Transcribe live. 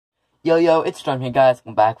Yo, it's Storm here, guys.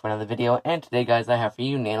 Welcome back for another video, and today, guys, I have for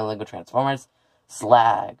you Nano Lego Transformers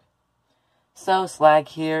Slag. So, Slag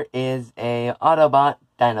here is a Autobot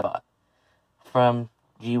Dinobot from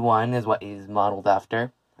G1 is what he's modeled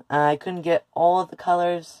after. I couldn't get all of the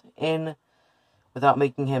colors in without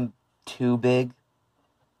making him too big,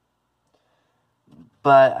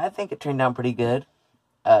 but I think it turned out pretty good.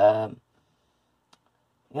 Yeah,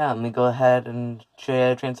 let me go ahead and show you how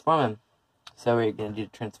to transform him. So what you're going to do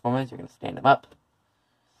to transformers, you're going to stand him up,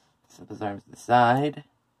 slip his arms to the side.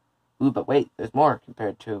 Ooh, but wait, there's more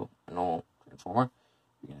compared to an old transformer.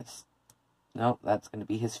 You're going to, no, that's going to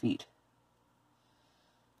be his feet.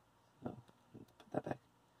 No, put that back.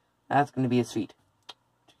 That's going to be his feet.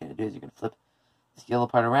 What you're going to do is you're going to flip this yellow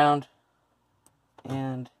part around,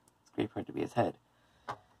 and this gray part to be his head.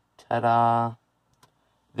 Ta-da!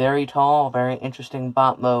 Very tall, very interesting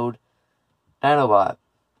bot mode Dinobot.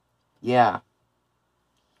 Yeah.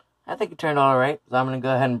 I think it turned out alright, so I'm going to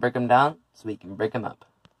go ahead and break them down so we can break them up.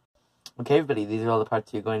 Okay, everybody, these are all the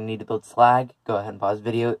parts you're going to need to build Slag. Go ahead and pause the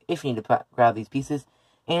video if you need to grab these pieces,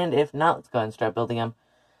 and if not, let's go ahead and start building them.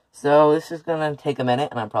 So this is going to take a minute,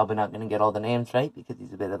 and I'm probably not going to get all the names right because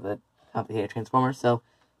he's a bit of a complicated transformer, so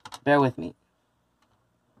bear with me.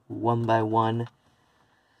 One by one,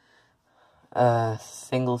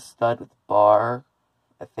 single stud with bar,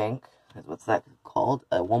 I think, is what's that called?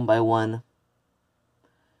 A 1x1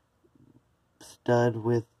 stud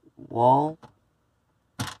with wall.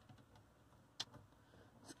 Let's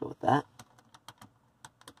go with that.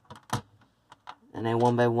 And a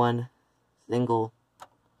 1x1 single,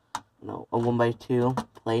 no, a 1x2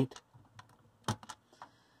 plate.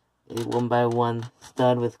 A 1x1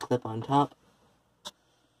 stud with clip on top.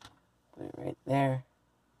 Put it right there.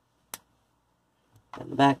 In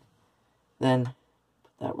the back. Then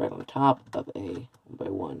put that right on top of a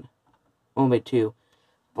 1x2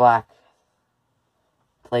 black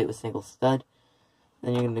plate with single stud.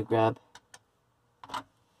 Then you're going to grab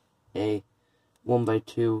a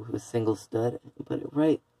 1x2 with single stud and put it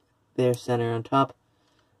right there, center on top.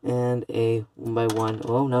 And a 1x1,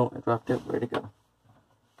 oh no, I dropped it, where'd it go?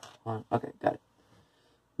 Okay, got it.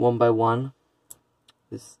 1x1,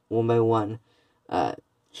 this 1x1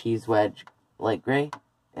 cheese wedge light gray.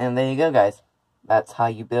 And there you go, guys. That's how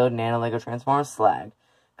you build Nano Lego Transformers Slag.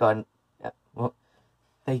 Go ahead and, well,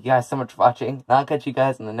 thank you guys so much for watching. And I'll catch you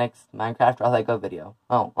guys in the next Minecraft or Lego video.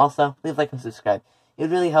 Oh, also, leave a like and subscribe. It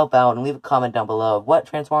would really help out, and leave a comment down below of what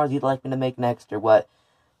Transformers you'd like me to make next, or what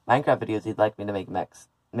Minecraft videos you'd like me to make next.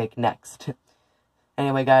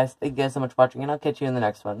 Anyway, guys, thank you guys so much for watching, and I'll catch you in the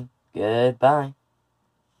next one. Goodbye.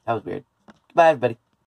 That was weird. Goodbye, everybody.